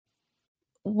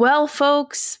Well,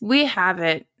 folks, we have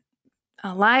it.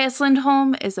 Elias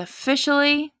Lindholm is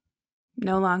officially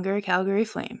no longer a Calgary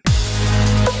Flame.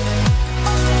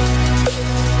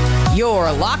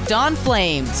 You're Locked On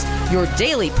Flames, your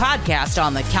daily podcast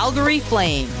on the Calgary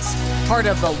Flames. Part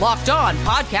of the Locked On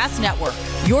Podcast Network,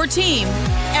 your team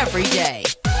every day.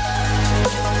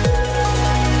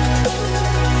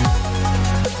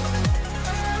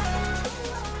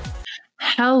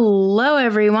 Hello,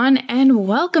 everyone, and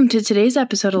welcome to today's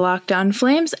episode of Locked On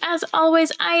Flames. As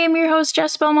always, I am your host,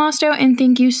 Jess Belmosto, and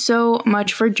thank you so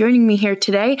much for joining me here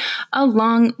today,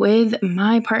 along with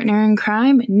my partner in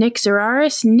crime, Nick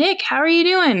Zararis. Nick, how are you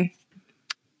doing?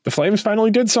 The Flames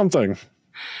finally did something.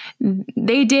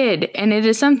 They did, and it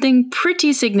is something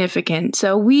pretty significant.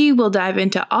 So we will dive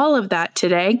into all of that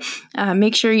today.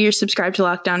 Make sure you're subscribed to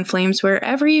Locked On Flames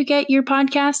wherever you get your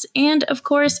podcasts, and of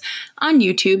course on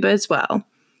YouTube as well.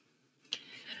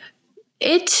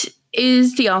 It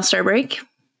is the All-Star break.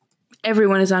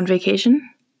 Everyone is on vacation,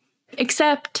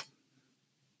 except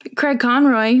Craig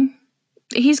Conroy.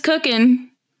 He's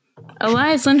cooking.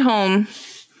 Elias Lindholm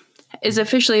is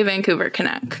officially a Vancouver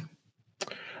Canuck.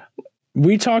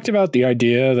 We talked about the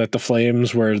idea that the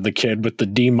Flames were the kid with the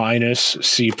D-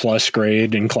 C+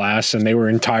 grade in class, and they were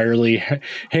entirely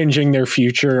hinging their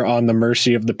future on the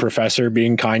mercy of the professor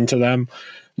being kind to them.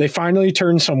 They finally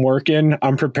turned some work in.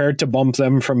 I'm prepared to bump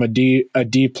them from a D+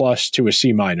 to a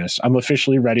C-. I'm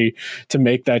officially ready to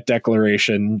make that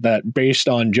declaration that based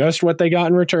on just what they got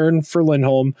in return for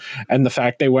Lindholm and the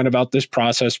fact they went about this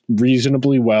process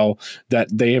reasonably well, that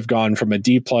they have gone from a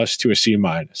D+ to a C-.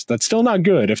 That's still not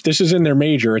good. If this is in their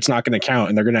major, it's not going to count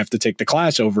and they're going to have to take the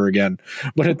class over again.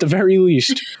 But at the very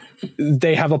least,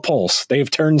 they have a pulse. They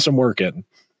have turned some work in.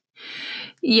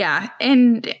 Yeah,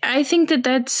 and I think that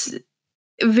that's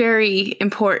very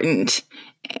important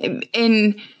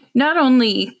in not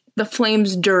only the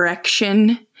Flames'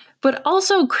 direction, but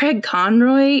also Craig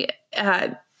Conroy,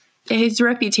 his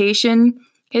reputation,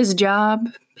 his job,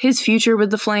 his future with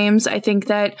the Flames. I think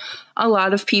that a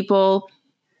lot of people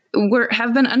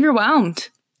have been underwhelmed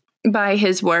by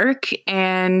his work,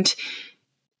 and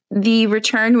the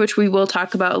return, which we will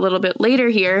talk about a little bit later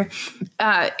here,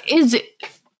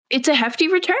 it's a hefty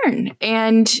return,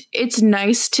 and it's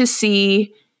nice to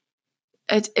see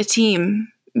a team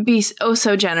be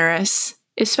so generous,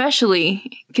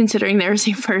 especially considering there's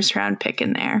a first-round pick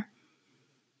in there.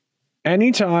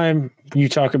 Anytime you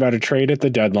talk about a trade at the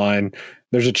deadline,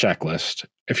 there's a checklist.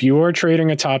 If you are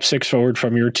trading a top six forward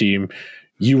from your team,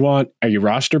 you want a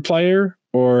roster player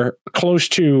or close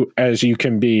to as you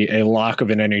can be a lock of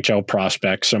an NHL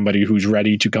prospect, somebody who's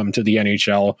ready to come to the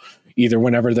NHL either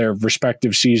whenever their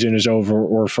respective season is over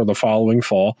or for the following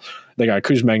fall. They got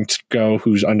Kuzmenko,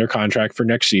 who's under contract for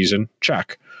next season.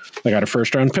 Check. They got a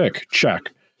first-round pick.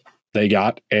 Check. They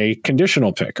got a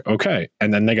conditional pick. Okay.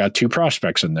 And then they got two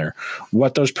prospects in there.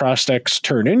 What those prospects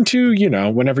turn into,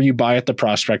 whenever you buy at the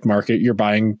prospect market, you're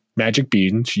buying magic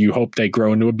beans. You hope they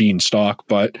grow into a beanstalk,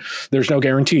 but there's no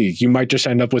guarantee. You might just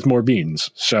end up with more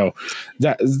beans. So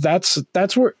that's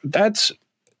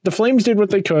the Flames did what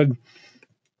they could.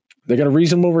 They got a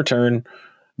reasonable return.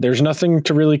 There's nothing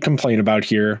to really complain about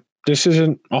here. This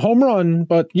isn't a home run,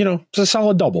 but, it's a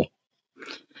solid double.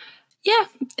 Yeah,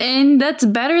 and that's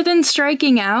better than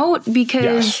striking out because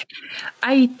yes.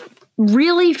 I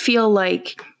really feel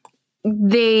like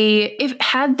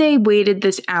had they waited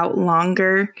this out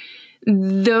longer,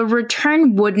 the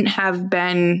return wouldn't have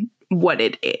been what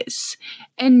it is.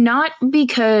 And not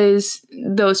because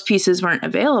those pieces weren't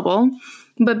available,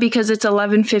 but because it's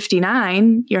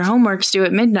 11:59, your homework's due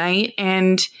at midnight,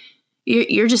 and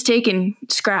you're just taking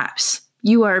scraps.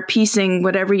 You are piecing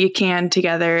whatever you can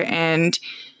together, and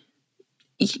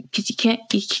because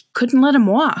you couldn't let him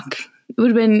walk. It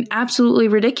would have been absolutely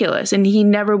ridiculous, and he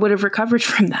never would have recovered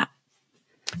from that.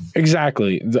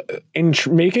 Exactly. In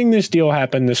making this deal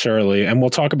happen this early, and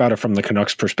we'll talk about it from the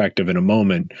Canucks perspective in a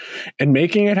moment, and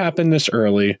making it happen this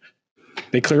early,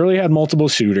 they clearly had multiple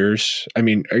suitors. I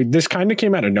mean, this kind of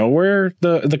came out of nowhere.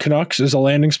 The Canucks is a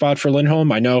landing spot for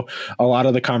Lindholm. I know a lot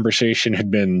of the conversation had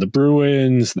been the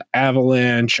Bruins, the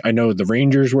Avalanche. I know the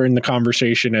Rangers were in the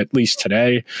conversation, at least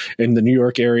today. In the New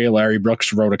York area, Larry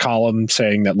Brooks wrote a column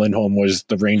saying that Lindholm was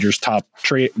the Rangers' top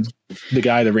trade, the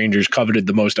guy the Rangers coveted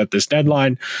the most at this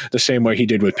deadline, the same way he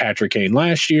did with Patrick Kane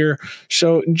last year.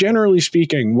 So generally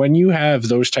speaking, when you have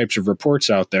those types of reports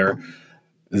out there,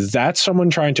 that's someone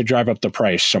trying to drive up the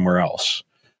price somewhere else.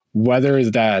 whether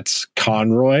that's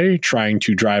Conroy trying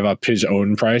to drive up his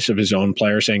own price of his own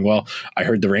player, saying, well, I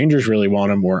heard the Rangers really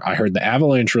want him, or I heard the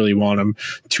Avalanche really want him,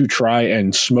 to try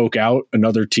and smoke out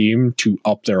another team to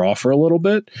up their offer a little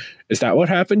bit. Is that what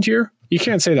happened here? You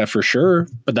can't say that for sure,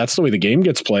 but that's the way the game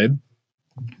gets played.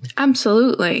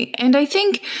 Absolutely. And I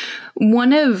think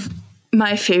one of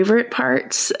my favorite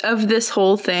parts of this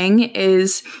whole thing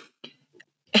is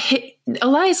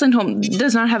Elias Lindholm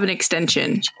does not have an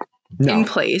extension in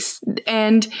place.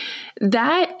 And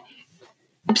that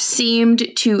seemed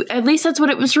to, at least that's what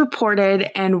it was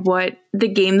reported, and what the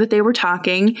game that they were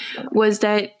talking was,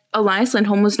 that Elias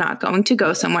Lindholm was not going to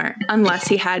go somewhere unless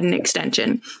he had an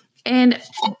extension. And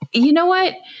you know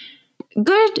what?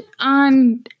 Good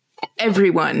on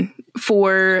everyone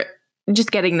for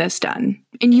just getting this done.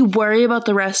 And you worry about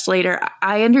the rest later.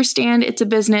 I understand it's a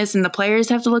business and the players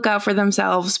have to look out for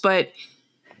themselves, but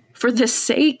for the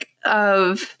sake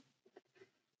of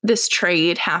this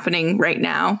trade happening right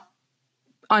now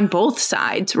on both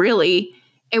sides, really,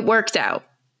 it worked out.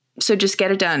 So just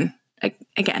get it done.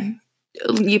 Again,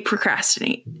 you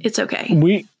procrastinate. It's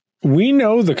okay. We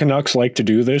know the Canucks like to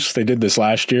do this. They did this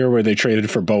last year where they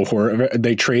traded for Bo Horvat.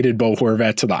 They traded Bo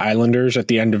Horvat to the Islanders at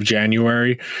the end of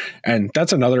January. And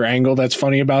that's another angle that's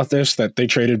funny about this, that they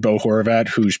traded Bo Horvat,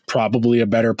 who's probably a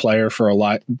better player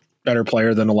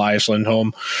than Elias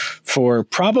Lindholm, for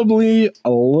probably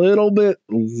a little bit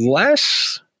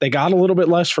less. They got a little bit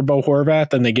less for Bo Horvat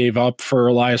than they gave up for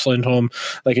Elias Lindholm.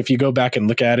 Like, if you go back and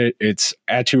look at it, it's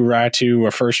Atu Ratu,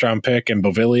 a first-round pick, and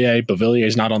Beauvillier. Beauvillier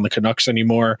is not on the Canucks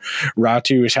anymore.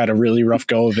 Ratu has had a really rough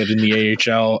go of it in the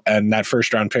AHL, and that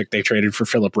first-round pick they traded for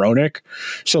Philip Roenick.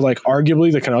 So, like,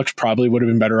 arguably the Canucks probably would have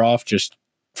been better off just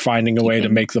finding a way to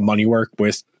make the money work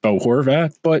with Bo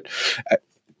Horvat. But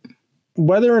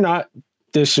whether or not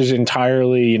this is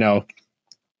entirely,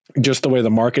 just the way the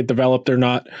market developed or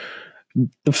not,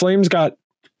 the Flames got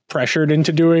pressured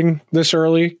into doing this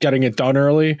early, getting it done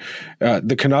early.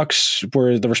 The Canucks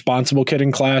were the responsible kid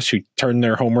in class who turned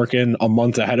their homework in a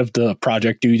month ahead of the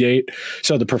project due date.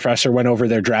 So the professor went over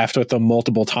their draft with them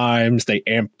multiple times. They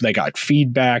got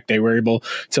feedback. They were able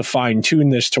to fine tune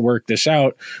this to work this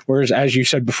out. Whereas, as you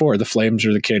said before, the Flames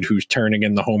are the kid who's turning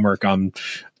in the homework on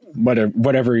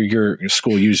whatever your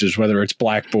school uses, whether it's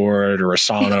Blackboard or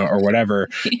Asana or whatever,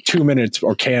 2 minutes,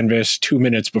 or Canvas, 2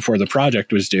 minutes before the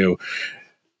project was due.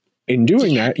 In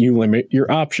doing that, you limit your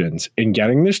options. In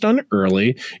getting this done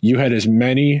early, you had as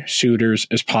many suitors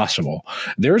as possible.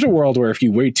 There's a world where if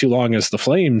you wait too long as the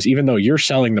Flames, even though you're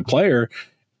selling the player,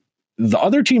 the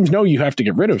other teams know you have to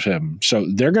get rid of him. So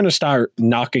they're going to start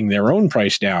knocking their own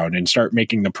price down and start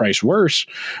making the price worse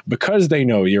because they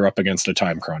know you're up against a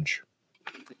time crunch.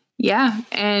 Yeah,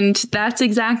 and that's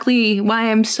exactly why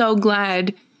I'm so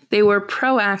glad they were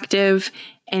proactive,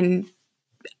 and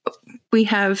we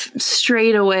have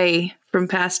strayed away from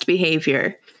past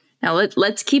behavior. Now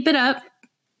let's keep it up.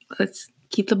 Let's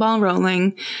keep the ball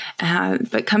rolling.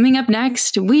 But coming up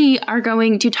next, we are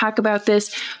going to talk about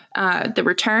this, the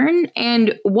return,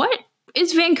 and what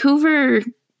is Vancouver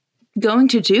going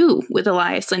to do with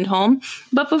Elias Lindholm.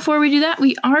 But before we do that,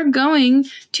 we are going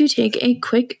to take a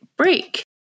quick break.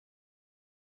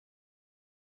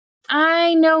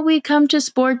 I know we come to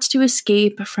sports to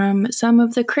escape from some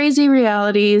of the crazy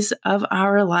realities of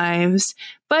our lives,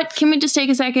 but can we just take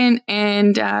a second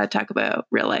and talk about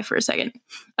real life for a second?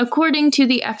 According to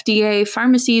the FDA,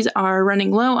 pharmacies are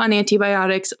running low on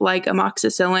antibiotics like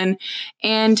amoxicillin,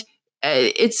 and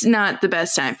it's not the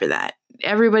best time for that.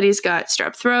 Everybody's got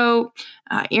strep throat,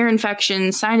 ear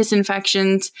infections, sinus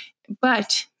infections,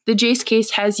 but the Jace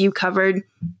case has you covered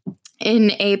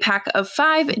in a pack of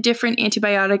 5 different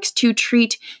antibiotics to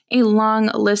treat a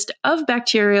long list of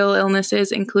bacterial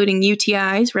illnesses, including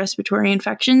UTIs, respiratory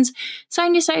infections,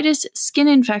 sinusitis, skin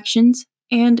infections,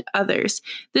 and others.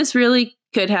 This really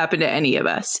could happen to any of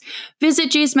us. Visit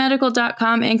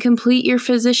jacemedical.com and complete your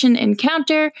physician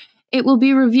encounter. It will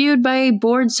be reviewed by a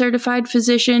board-certified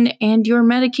physician, and your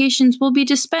medications will be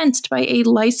dispensed by a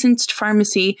licensed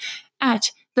pharmacy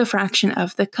at the fraction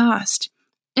of the cost.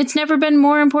 It's never been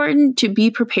more important to be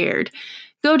prepared.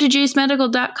 Go to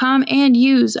jacemedical.com and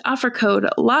use offer code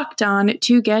LOCKEDON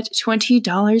to get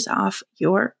 $20 off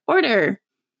your order.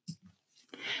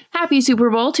 Happy Super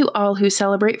Bowl to all who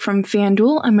celebrate from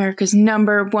FanDuel, America's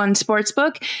 #1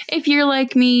 sportsbook. If you're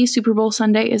like me, Super Bowl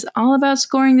Sunday is all about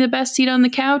scoring the best seat on the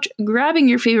couch, grabbing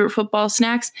your favorite football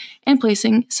snacks, and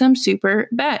placing some super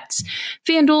bets.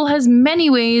 FanDuel has many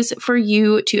ways for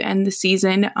you to end the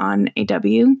season on a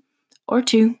W, or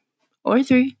 2, or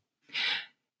 3.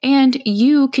 And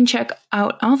you can check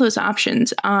out all those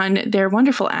options on their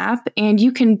wonderful app, and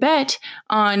you can bet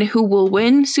on who will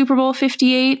win Super Bowl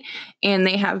 58. And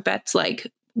they have bets like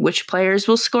which players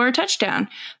will score a touchdown,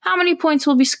 how many points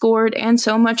will be scored, and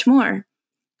so much more.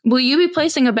 Will you be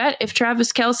placing a bet if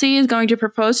Travis Kelce is going to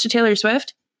propose to Taylor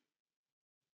Swift?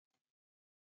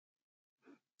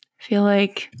 I feel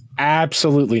like...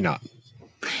 Absolutely not.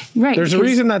 Right. There's a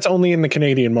reason that's only in the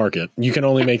Canadian market. You can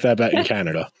only make that bet in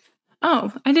Canada.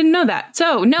 Oh, I didn't know that.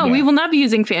 So, no, we will not be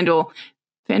using FanDuel.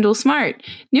 FanDuel Smart.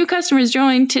 New customers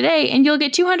join today, and you'll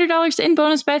get $200 in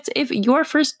bonus bets if your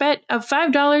first bet of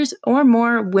 $5 or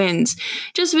more wins.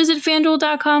 Just visit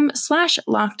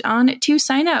FanDuel.com/locked-on to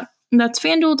sign up. That's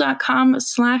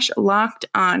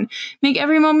FanDuel.com/locked-on. Make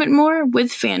every moment more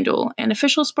with FanDuel, an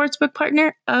official sportsbook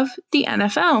partner of the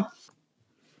NFL.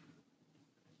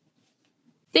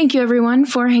 Thank you, everyone,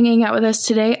 for hanging out with us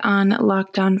today on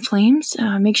Locked On Flames.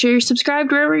 Make sure you're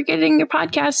subscribed wherever you're getting your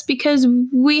podcasts, because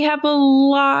we have a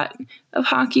lot of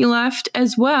hockey left,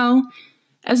 as well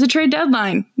as the trade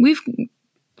deadline.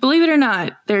 Believe it or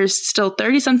not, there's still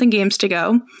 30-something games to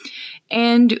go,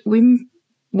 and we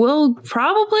will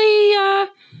probably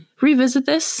revisit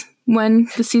this when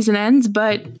the season ends.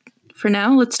 But for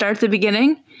now, let's start at the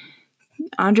beginning.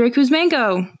 Andrei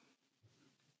Kuzmenko.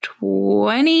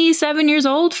 27 years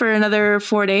old for another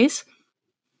 4 days.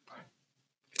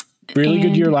 Really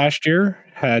good year last year.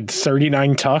 Had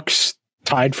 39 tucks,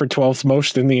 tied for 12th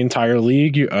most in the entire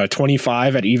league,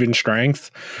 25 at even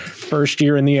strength. First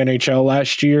year in the NHL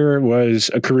last year, was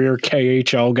a career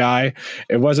KHL guy.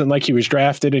 It wasn't like he was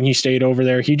drafted and he stayed over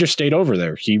there. He just stayed over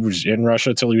there. He was in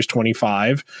Russia till he was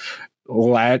 25.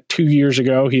 2 years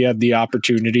ago, he had the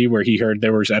opportunity where he heard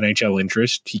there was NHL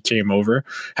interest. He came over,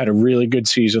 had a really good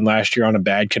season last year on a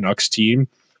bad Canucks team.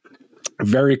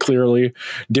 Very clearly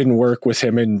didn't work with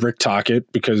him and Rick Tocchet,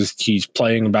 because he's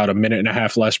playing about a minute and a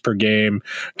half less per game,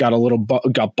 got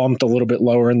bumped a little bit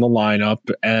lower in the lineup,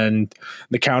 and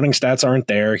the counting stats aren't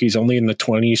there. He's only in the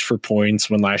 20s for points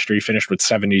when last year he finished with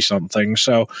 70 something.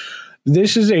 So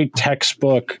this is a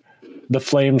textbook. The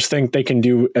Flames think they can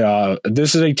do.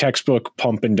 This is a textbook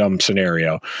pump and dump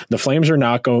scenario. The Flames are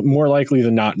more likely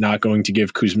than not going to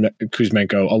give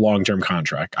Kuzmenko a long-term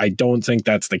contract. I don't think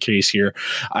that's the case here.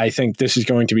 I think this is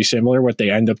going to be similar what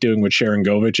they end up doing with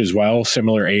Sharangovich as well,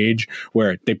 similar age,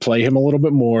 where they play him a little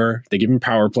bit more, they give him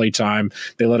power play time,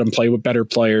 they let him play with better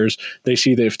players, they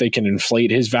see that if they can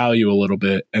inflate his value a little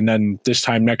bit, and then this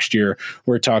time next year,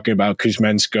 we're talking about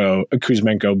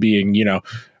Kuzmenko being,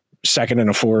 second and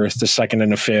a fourth, the second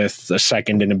and a fifth, a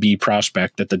second and a B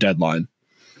prospect at the deadline.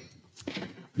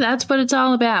 That's what it's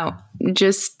all about.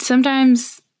 Just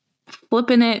sometimes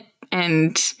flipping it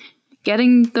and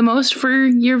getting the most for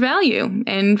your value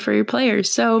and for your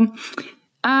players. So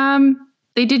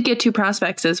they did get 2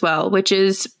 prospects as well, which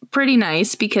is pretty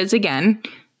nice because, again,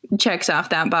 checks off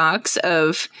that box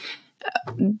of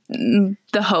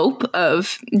the hope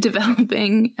of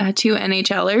developing 2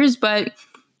 NHLers. But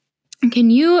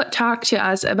can you talk to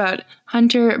us about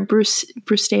Hunter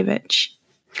Brustevich?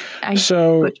 I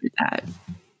butchered that.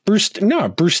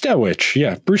 Brustevich.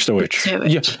 Yeah,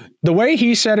 Brustevich. Yeah. The way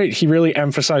he said it, he really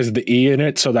emphasized the E in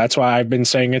it, so that's why I've been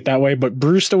saying it that way. But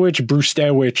Brustevich,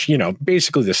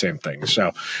 basically the same thing.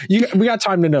 So we got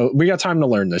time to know. We got time to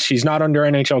learn this. He's not under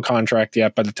NHL contract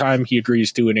yet. By the time he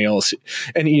agrees to an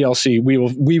ELC,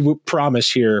 we will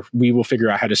promise here. We will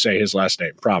figure out how to say his last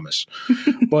name. Promise.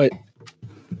 But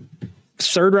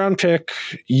 3rd round pick,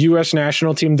 U.S.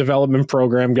 national team development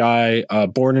program guy,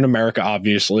 born in America,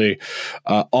 obviously.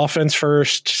 Offense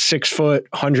first, 6 foot,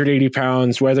 180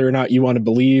 pounds, whether or not you want to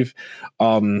believe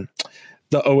the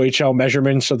OHL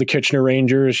measurements of the Kitchener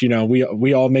Rangers.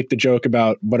 We all make the joke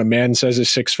about what a man says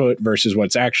is 6 foot versus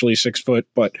what's actually 6 foot,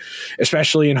 but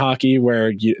especially in hockey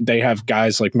where they have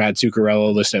guys like Matt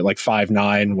Zuccarello listed at like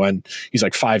 5'9" when he's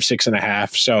like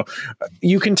 5'6.5". So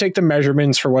you can take the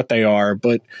measurements for what they are,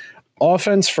 but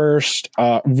offense first,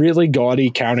 really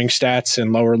gaudy counting stats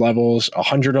in lower levels,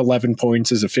 111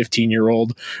 points as a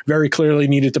 15-year-old. Very clearly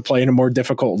needed to play in a more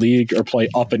difficult league or play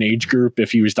up an age group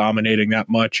if he was dominating that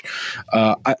much.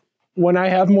 When I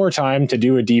have more time to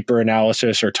do a deeper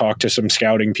analysis or talk to some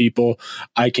scouting people,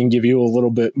 I can give you a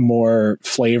little bit more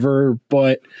flavor,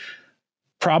 but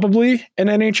probably an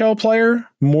NHL player,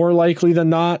 more likely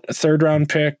than not, a 3rd round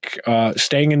pick,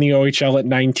 staying in the OHL at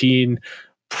 19,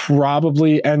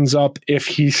 probably ends up, if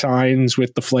he signs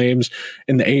with the Flames,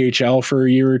 in the AHL for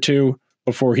a year or 2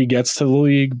 before he gets to the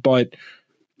league. But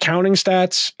counting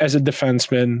stats as a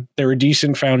defenseman, they're a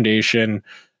decent foundation.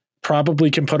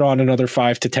 Probably can put on another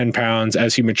 5 to 10 pounds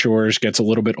as he matures, gets a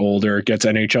little bit older, gets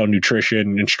NHL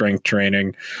nutrition and strength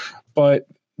training. But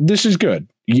this is good.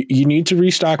 You need to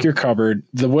restock your cupboard.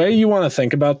 The way you want to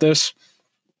think about this,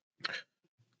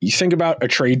 you think about a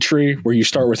trade tree where you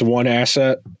start with one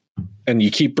asset and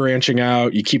you keep branching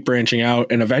out,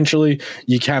 and eventually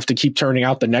you have to keep turning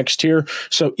out the next tier.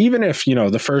 So even if,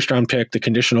 the first round pick, the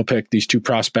conditional pick, these two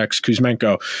prospects,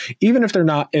 Kuzmenko, even if they're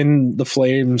not in the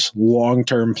Flames'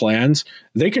 long-term plans,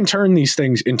 they can turn these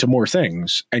things into more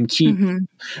things and keep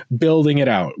building it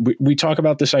out. We talk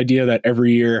about this idea that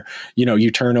every year,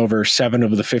 you turn over 7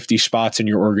 of the 50 spots in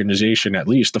your organization at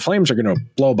least. The Flames are going to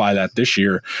blow by that this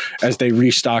year as they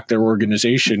restock their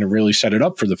organization and really set it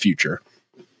up for the future.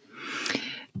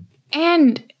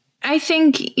 And I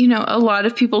think, a lot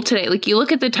of people today, like you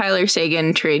look at the Tyler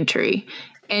Seguin trade tree,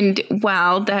 and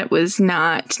while that was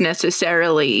not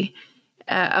necessarily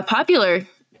a popular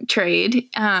trade,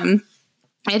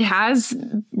 it has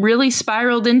really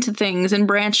spiraled into things and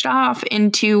branched off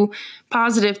into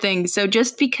positive things. So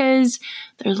just because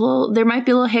there might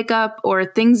be a little hiccup or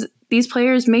things, these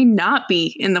players may not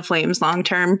be in the Flames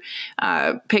long-term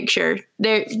picture.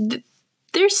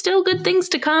 There's still good things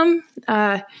to come.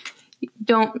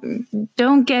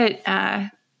 Don't get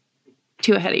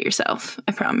too ahead of yourself.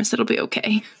 I promise it'll be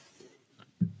okay.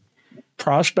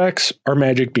 Prospects are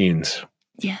magic beans.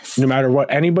 Yes. No matter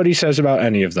what anybody says about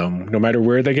any of them, no matter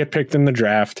where they get picked in the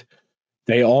draft,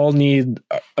 they all need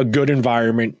a good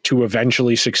environment to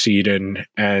eventually succeed in.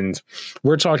 And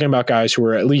we're talking about guys who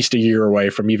are at least a year away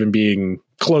from even being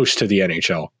close to the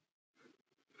NHL.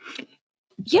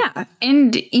 Yeah.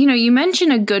 And, you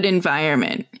mentioned a good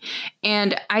environment.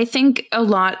 And I think a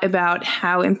lot about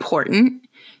how important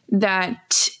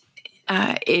that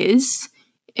is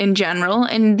in general,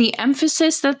 and the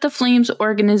emphasis that the Flames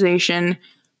organization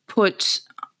puts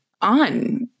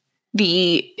on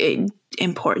the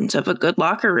importance of a good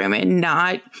locker room and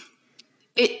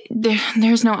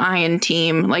there's no I in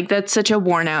team. Like, that's such a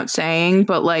worn out saying,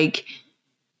 but like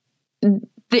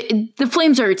the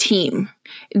Flames are a team.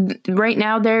 Right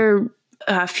now,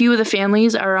 a few of the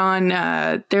families are on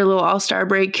their little all-star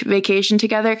break vacation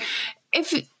together.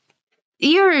 If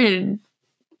you're in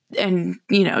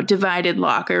divided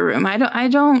locker room, I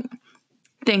don't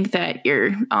think that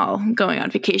you're all going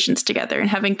on vacations together and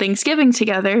having Thanksgiving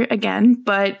together again.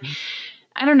 But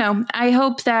I don't know. I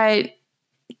hope that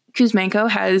Kuzmenko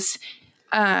has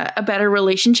a better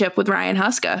relationship with Ryan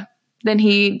Huska than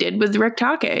he did with Rick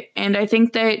Tocchet. And I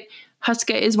think that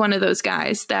Huska is one of those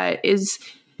guys that is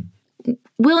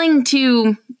willing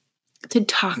to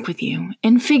talk with you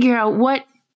and figure out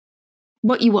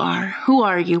what you are, who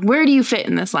are you, where do you fit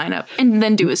in this lineup, and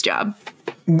then do his job.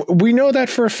 We know that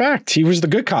for a fact. He was the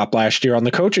good cop last year on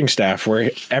the coaching staff,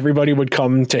 where everybody would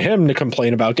come to him to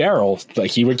complain about Darryl. Like,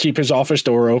 he would keep his office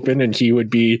door open and he would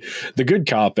be the good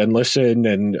cop and listen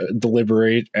and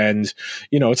deliberate. And,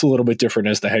 it's a little bit different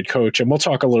as the head coach. And we'll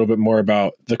talk a little bit more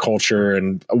about the culture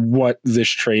and what this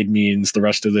trade means the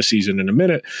rest of the season in a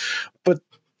minute. But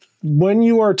when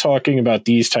you are talking about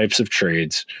these types of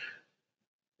trades,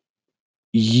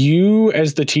 you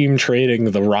as the team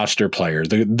trading the roster player,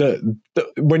 the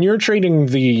when you're trading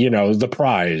the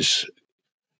prize,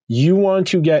 you want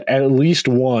to get at least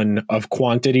one of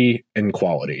quantity and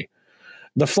quality.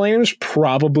 The Flames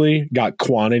probably got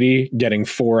quantity, getting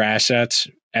 4 assets,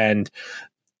 and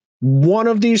one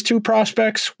of these 2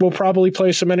 prospects will probably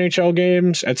play some NHL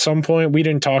games at some point. We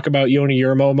didn't talk about Joni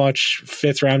Jurmo much,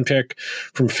 5th round pick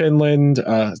from Finland.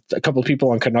 A couple of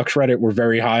people on Canucks Reddit were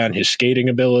very high on his skating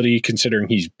ability, considering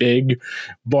he's big.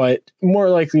 But more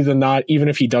likely than not, even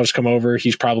if he does come over,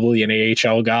 he's probably an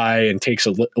AHL guy and takes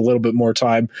a little bit more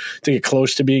time to get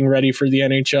close to being ready for the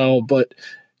NHL. But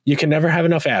you can never have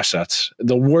enough assets.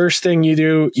 The worst thing you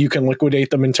do, you can liquidate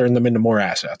them and turn them into more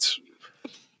assets.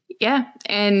 Yeah.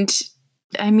 And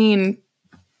I mean,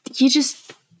 you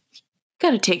just got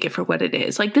to take it for what it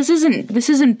is. Like, this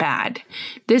isn't bad.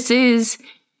 This is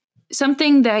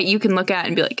something that you can look at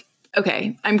and be like,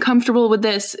 okay, I'm comfortable with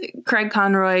this. Craig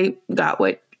Conroy got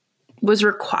what was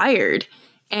required,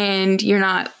 and you're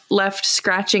not left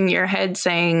scratching your head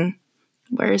saying,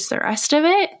 where's the rest of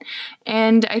it?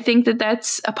 And I think that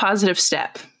that's a positive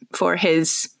step for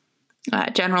his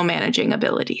general managing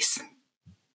abilities.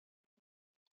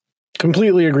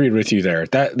 Completely agreed with you there.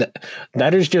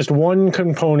 That is just one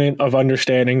component of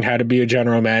understanding how to be a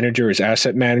general manager, is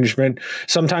asset management.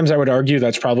 Sometimes I would argue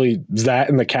that's probably that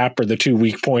and the cap are the 2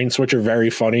 weak points, which are very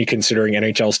funny considering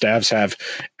NHL staffs have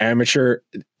amateur,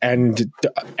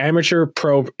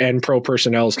 pro, and pro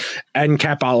personnels and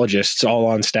capologists all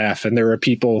on staff. And there are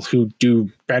people who do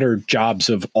better jobs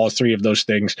of all 3 of those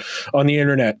things on the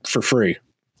internet for free.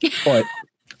 But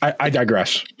I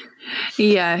digress.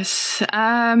 Yes.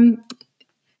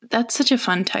 That's such a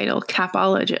fun title,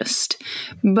 Capologist.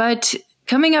 But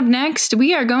coming up next,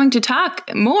 we are going to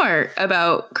talk more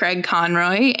about Craig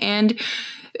Conroy and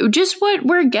just what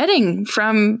we're getting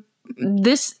from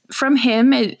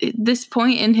him at this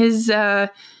point in his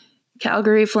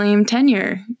Calgary Flame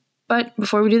tenure. But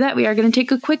before we do that, we are going to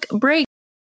take a quick break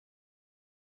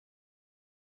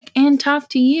and talk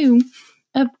to you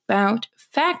about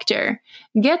Factor.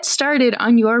 Get started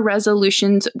on your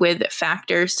resolutions with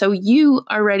Factor so you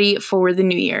are ready for the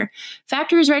new year.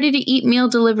 Factor is ready to eat meal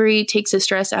delivery, takes the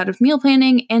stress out of meal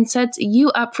planning, and sets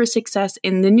you up for success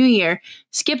in the new year.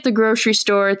 Skip the grocery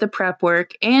store, the prep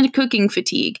work, and cooking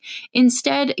fatigue.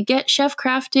 Instead, get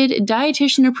chef-crafted,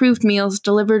 dietitian-approved meals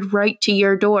delivered right to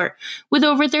your door, with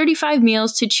over 35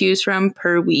 meals to choose from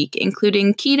per week,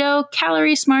 including keto,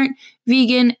 calorie smart,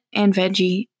 vegan, and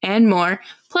veggie, and more.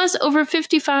 Plus, over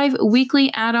 55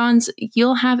 weekly add-ons.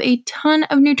 You'll have a ton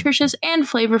of nutritious and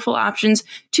flavorful options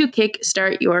to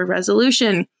kickstart your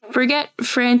resolution. Forget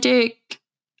frantic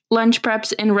lunch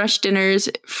preps and rush dinners.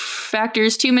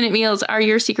 Factor's 2-minute meals are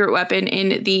your secret weapon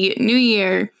in the new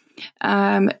year.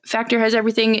 Factor has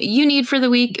everything you need for the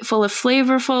week, full of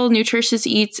flavorful, nutritious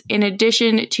eats, in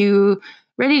addition to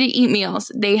ready-to-eat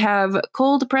meals. They have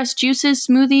cold-pressed juices,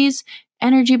 smoothies,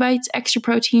 energy bites, extra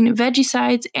protein, veggie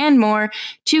sides, and more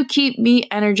to keep me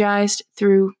energized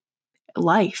through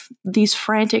life. These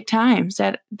frantic times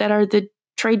that are the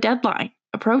trade deadline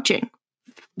approaching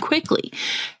quickly.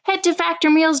 Head to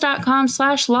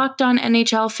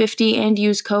factormeals.com/LockedOnNHL50 and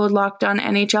use code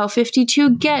LockedOnNHL50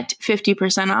 to get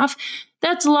 50% off.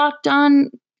 That's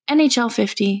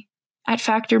LockedOnNHL50 at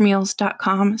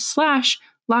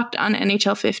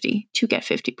factormeals.com/LockedOnNHL50 to get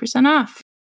 50% off.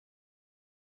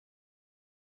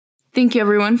 Thank you,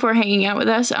 everyone, for hanging out with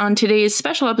us on today's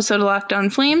special episode of Locked On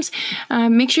Flames.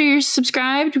 Make sure you're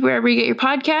subscribed wherever you get your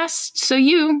podcasts so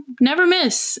you never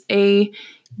miss a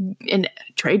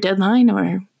trade deadline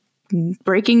or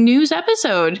breaking news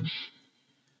episode.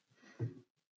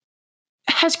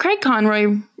 Has Craig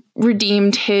Conroy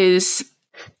redeemed his,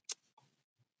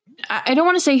 I don't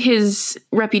want to say his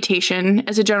reputation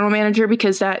as a general manager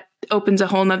because that opens a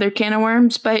whole nother can of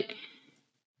worms, but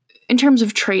in terms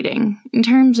of trading, in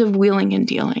terms of wheeling and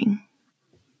dealing?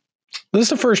 This is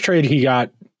the first trade he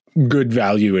got good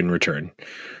value in return.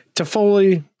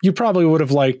 Toffoli, you probably would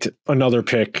have liked another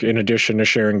pick in addition to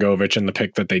Sharangovich and the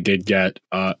pick that they did get.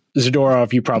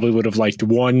 Zadorov, you probably would have liked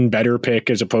one better pick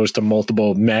as opposed to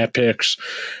multiple meh picks.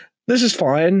 This is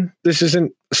fine. This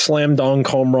isn't a slam dunk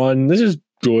home run. This is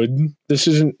good.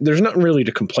 There's nothing really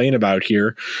to complain about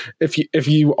here. If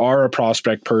you are a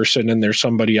prospect person and there's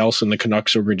somebody else in the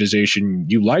Canucks organization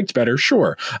you liked better,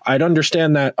 sure, I'd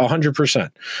understand that 100%.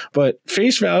 But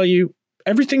face value,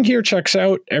 everything here checks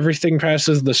out. Everything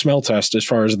passes the smell test as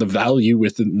far as the value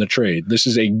within the trade. This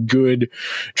is a good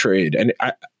trade. And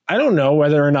I don't know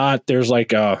whether or not there's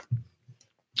like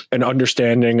an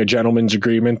understanding, a gentleman's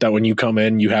agreement that when you come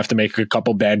in, you have to make a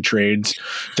couple bad trades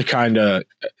to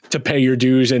pay your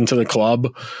dues into the club.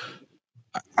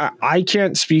 I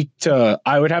can't speak to,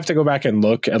 I would have to go back and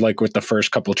look at like with the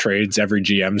first couple trades every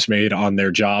GM's made on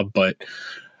their job, but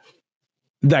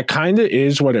that kind of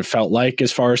is what it felt like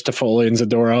as far as Toffoli and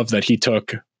Zadorov, that he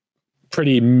took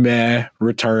pretty meh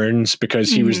returns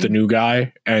because he was the new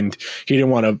guy and he didn't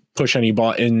want to push any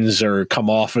buttons or come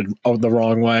off of the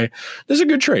wrong way. This is a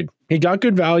good trade. He got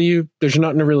good value. There's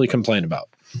nothing to really complain about.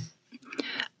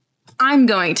 I'm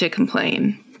going to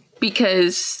complain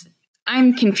because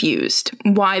I'm confused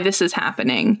why this is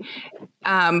happening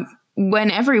when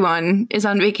everyone is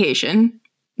on vacation.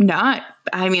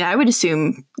 I would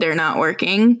assume they're not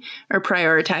working or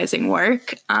prioritizing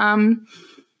work.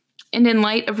 And in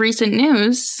light of recent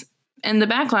news and the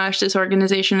backlash this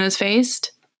organization has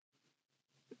faced,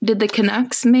 did the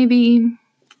Canucks maybe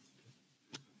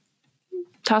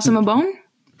toss him a bone?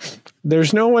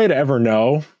 There's no way to ever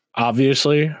know,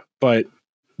 obviously, but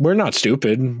we're not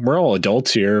stupid. We're all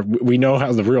adults here. We know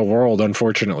how the real world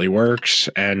unfortunately works.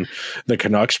 And the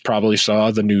Canucks probably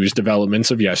saw the news developments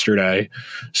of yesterday,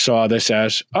 saw this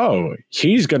as, oh,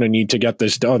 he's going to need to get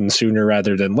this done sooner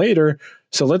rather than later.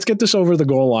 So let's get this over the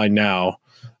goal line now.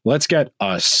 Let's get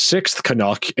a 6th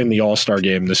Canuck in the All-Star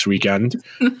game this weekend.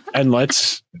 And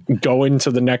let's go into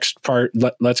the next part.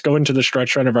 Let's go into the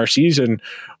stretch run of our season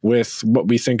with what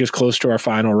we think is close to our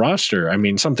final roster. I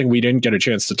mean, something we didn't get a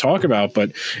chance to talk about,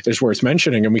 but is worth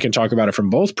mentioning, and we can talk about it from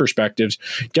both perspectives.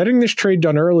 Getting this trade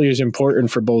done early is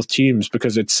important for both teams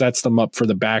because it sets them up for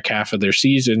the back half of their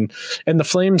season. In the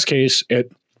Flames case,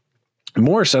 it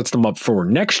more sets them up for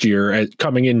next year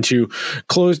coming into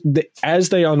as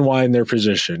they unwind their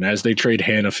position, as they trade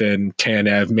Hanifin,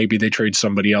 Tanev, maybe they trade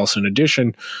somebody else in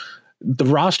addition. The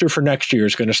roster for next year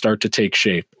is going to start to take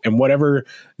shape, and whatever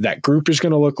that group is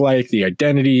going to look like, the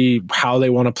identity, how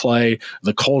they want to play,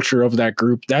 the culture of that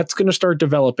group, that's going to start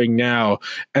developing now,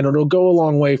 and it'll go a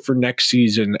long way for next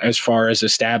season as far as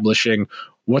establishing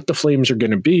what the Flames are going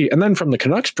to be. And then from the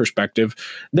Canucks perspective,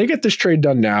 they get this trade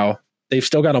done now. They've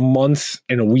still got a month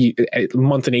and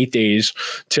 8 days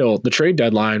till the trade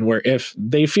deadline, where if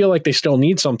they feel like they still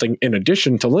need something in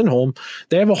addition to Lindholm,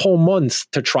 they have a whole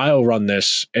month to trial run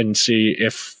this and see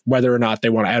whether or not they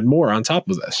want to add more on top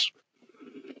of this.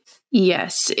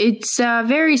 Yes, it's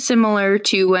very similar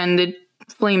to when the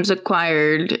Flames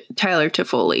acquired Tyler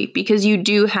Toffoli, because you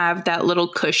do have that little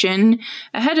cushion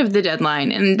ahead of the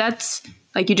deadline. And that's,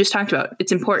 like you just talked about,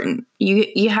 it's important.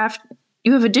 You have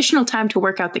additional time to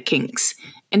work out the kinks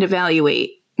and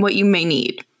evaluate what you may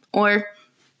need or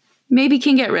maybe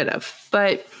can get rid of.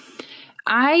 But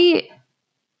I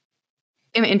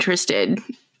am interested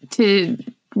to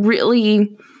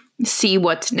really see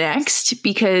what's next,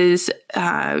 because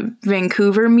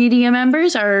Vancouver media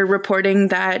members are reporting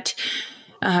that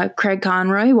Craig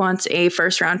Conroy wants a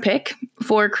first-round pick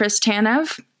for Chris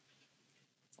Tanev.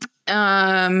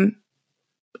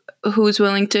 Who's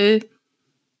willing to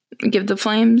give the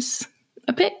Flames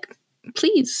a pick,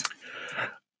 please?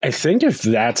 I think if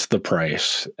that's the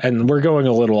price, and we're going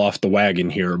a little off the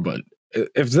wagon here, but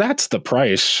if that's the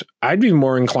price, I'd be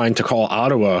more inclined to call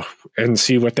Ottawa and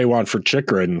see what they want for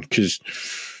Chychrun, because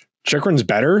Chychrun's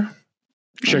better.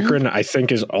 Chychrun, I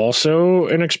think, is also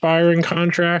an expiring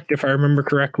contract, if I remember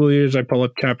correctly, as I pull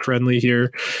up Cap Friendly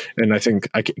here. And I think,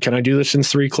 can I do this in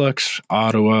 3 clicks?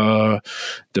 Ottawa,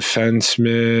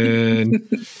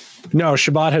 defenseman. No,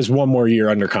 Shabbat has 1 more year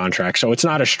under contract, so it's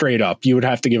not a straight up. You would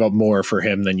have to give up more for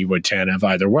him than you would Tanev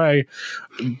either way.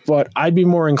 But I'd be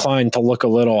more inclined to look a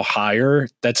little higher.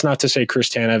 That's not to say Chris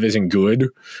Tanev isn't good,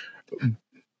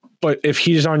 but if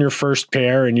he's on your first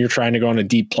pair and you're trying to go on a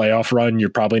deep playoff run, you're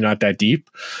probably not that deep.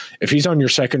 If he's on your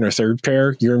second or third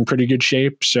pair, you're in pretty good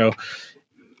shape. So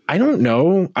I don't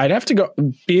know. I'd have to go,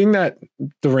 being that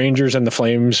the Rangers and the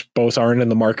Flames both aren't in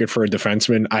the market for a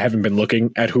defenseman. I haven't been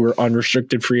looking at who are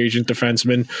unrestricted free agent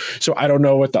defensemen. So I don't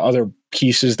know what the other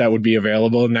pieces that would be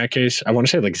available in that case. I want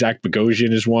to say like Zach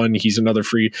Bogosian is one. He's another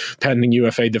free pending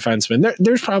UFA defenseman.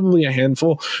 There's probably a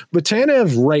handful, but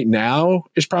Tanev right now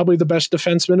is probably the best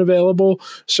defenseman available.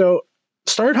 So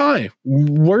start high.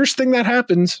 Worst thing that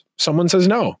happens, someone says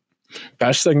no.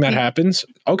 Best thing that happens,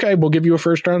 okay, we'll give you a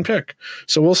first round pick.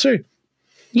 So we'll see.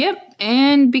 Yep.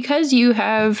 And because you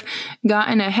have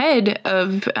gotten ahead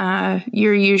of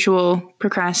your usual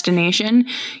procrastination,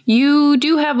 you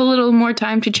do have a little more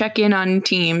time to check in on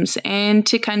teams and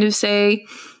to kind of say,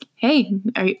 hey,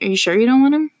 are you sure you don't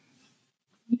want him?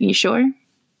 You sure?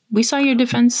 We saw your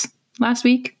defense last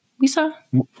week. We saw.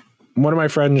 One of my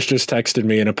friends just texted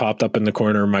me and it popped up in the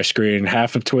corner of my screen.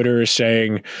 Half of Twitter is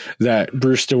saying that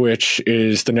Bruce DeWitch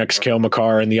is the next Cale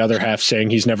Makar and the other half saying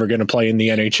he's never going to play in the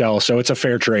NHL. So it's a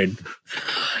fair trade.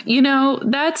 You know,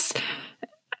 that's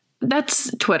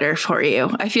Twitter for you.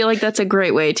 I feel like that's a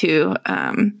great way to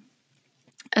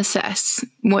assess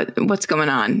what's going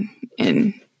on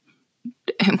and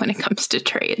when it comes to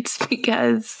trades,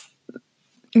 because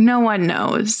no one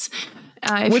knows.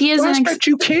 If With he is prospect,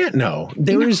 you can't know.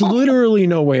 There is literally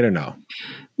no way to know.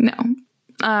 No.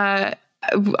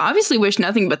 Obviously wish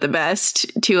nothing but the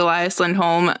best to Elias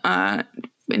Lindholm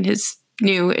in his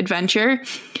new adventure.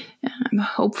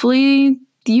 Hopefully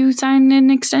you sign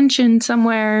an extension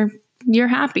somewhere you're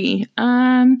happy.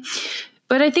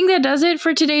 But I think that does it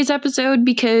for today's episode,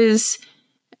 because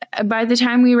by the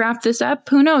time we wrap this up,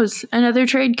 who knows? Another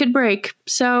trade could break.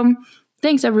 So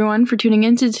thanks, everyone, for tuning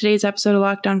in to today's episode of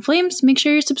Locked On Flames. Make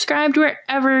sure you're subscribed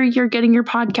wherever you're getting your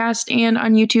podcast and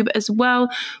on YouTube as well.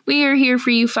 We are here for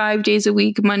you 5 days a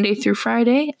week, Monday through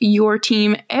Friday, your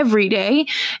team every day.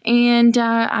 And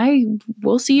I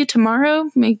will see you tomorrow.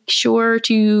 Make sure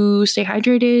to stay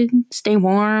hydrated, stay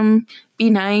warm,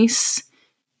 be nice.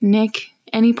 Nick,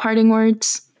 any parting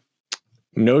words?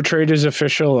 No trade is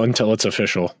official until it's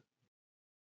official.